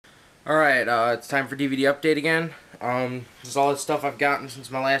Alright, it's time for DVD update again. This is all the stuff I've gotten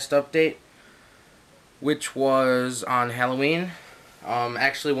since my last update, which was on Halloween.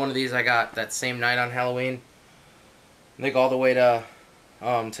 Actually, one of these I got that same night on Halloween. I think all the way to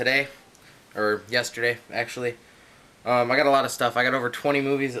today, or yesterday, actually. I got a lot of stuff. I got over 20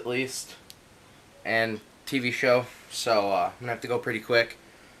 movies at least, and TV show, so I'm going to have to go pretty quick.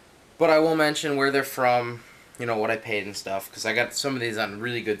 But I will mention where they're from, you know, what I paid and stuff, because I got some of these on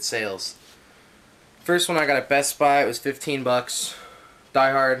really good sales. First one I got at Best Buy, it was 15 bucks.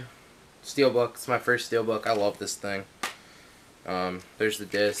 Die Hard Steelbook. It's my first Steelbook. I love this thing. There's the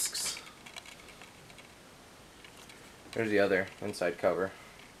discs. There's the other inside cover.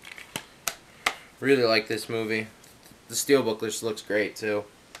 Really like this movie. The Steelbook just looks great too.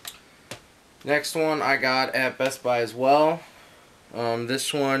 Next one I got at Best Buy as well.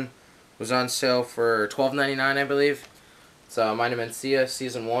 This one was on sale for $12.99, I believe. It's Mina Mencia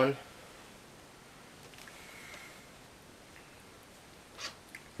Season 1.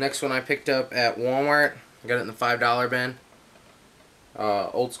 Next one I picked up at Walmart. I got it in the $5 bin.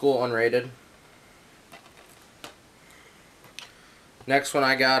 Old school, unrated. Next one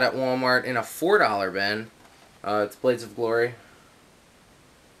I got at Walmart in a $4 bin. It's Blades of Glory.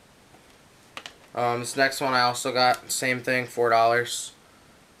 This next one I also got, same thing, $4.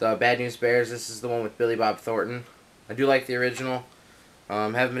 The Bad News Bears. This is the one with Billy Bob Thornton. I do like the original.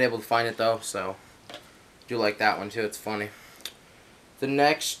 Haven't been able to find it though, so do like that one too. It's funny. The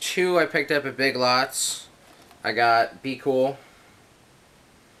next two I picked up at Big Lots. I got Be Cool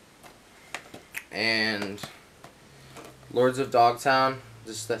and Lords of Dogtown.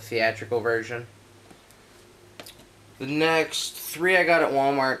 This is the theatrical version. The next three I got at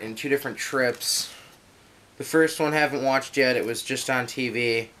Walmart in two different trips. The first one I haven't watched yet. It was just on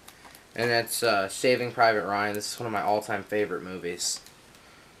TV. And that's Saving Private Ryan. This is one of my all-time favorite movies.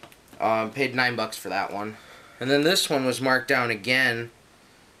 Paid $9 for that one. And then this one was marked down again.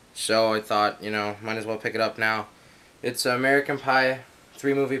 So I thought, you know, might as well pick it up now. It's American Pie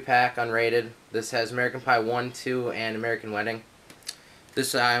 3-movie pack, unrated. This has American Pie 1, 2, and American Wedding.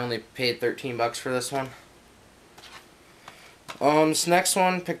 This I only paid $13 for this one. This next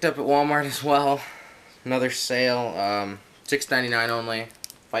one picked up at Walmart as well. Another sale. $6.99 only.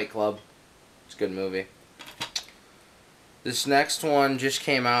 Fight Club. It's a good movie. This next one just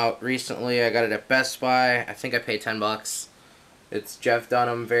came out recently. I got it at Best Buy. I think I paid $10. It's Jeff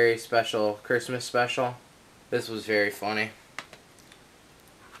Dunham Very Special Christmas Special. This was very funny.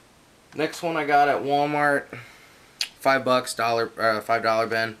 Next one I got at Walmart. $5, $5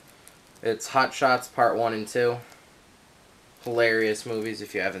 bin. It's Hot Shots Part 1 and 2. Hilarious movies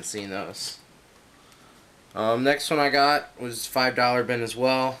if you haven't seen those. Next one I got was $5 bin as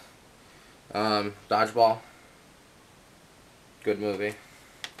well. Dodgeball. Good movie.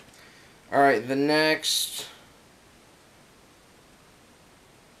 Alright, the next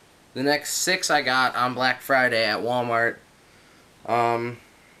six I got on Black Friday at Walmart.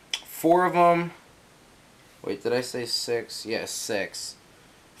 4 of them. Wait, did I say 6? Yes, 6.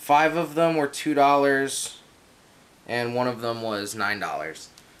 5 of them were $2, and 1 of them was $9.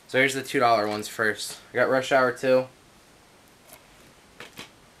 So here's the $2 ones first. I got Rush Hour 2.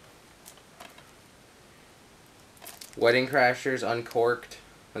 Wedding Crashers Uncorked.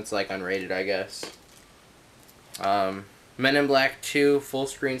 That's like unrated, I guess. Men in Black 2 Full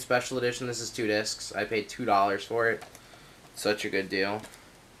Screen Special Edition. This is 2 discs. I paid $2 for it. Such a good deal.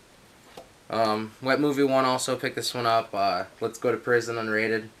 Wet Movie 1 also picked this one up. Let's Go to Prison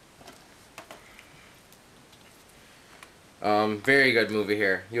unrated. Very good movie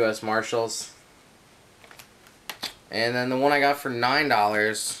here. U.S. Marshals. And then the one I got for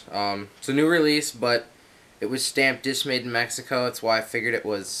 $9. It's a new release, but it was stamped Disc Made in Mexico. That's why I figured it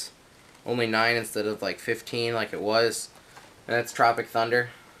was only 9 instead of like 15 like it was. And that's Tropic Thunder.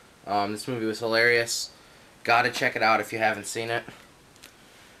 This movie was hilarious. Gotta check it out if you haven't seen it.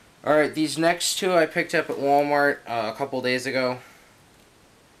 Alright, these next two I picked up at Walmart a couple days ago.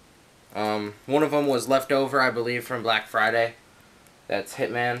 One of them was left over, I believe, from Black Friday. That's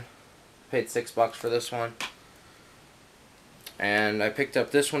Hitman. Paid $6 for this one. And I picked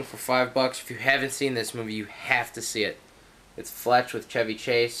up this one for $5. If you haven't seen this movie, you have to see it. It's Fletch with Chevy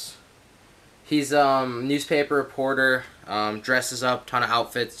Chase. He's newspaper reporter, dresses up, ton of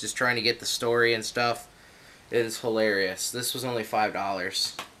outfits, just trying to get the story and stuff. It is hilarious. This was only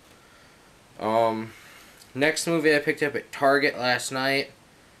 $5. Next movie I picked up at Target last night.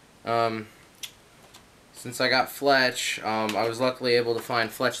 Since I got Fletch, I was luckily able to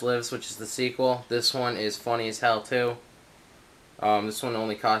find Fletch Lives, which is the sequel. This one is funny as hell too. This one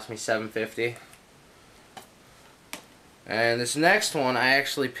only cost me $7.50. And this next one I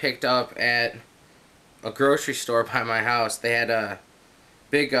actually picked up at a grocery store by my house. They had a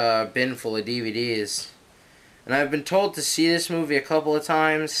big bin full of DVDs. And I've been told to see this movie a couple of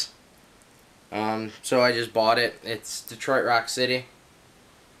times. So I just bought it. It's Detroit Rock City.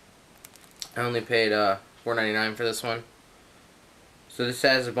 I only paid $4.99 for this one. So this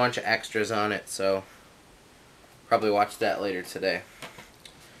has a bunch of extras on it, so probably watch that later today.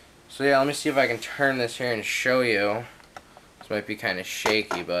 So yeah, let me see if I can turn this here and show you. This might be kind of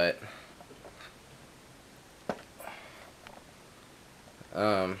shaky, but it's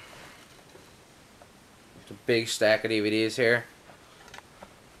a big stack of DVDs here.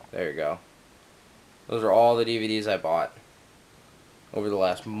 There you go. Those are all the DVDs I bought over the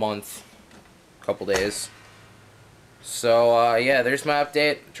last month, couple days. So yeah, there's my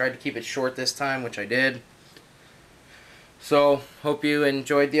update. Tried to keep it short this time, which I did. So hope you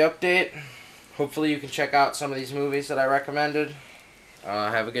enjoyed the update. Hopefully you can check out some of these movies that I recommended.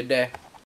 Have a good day.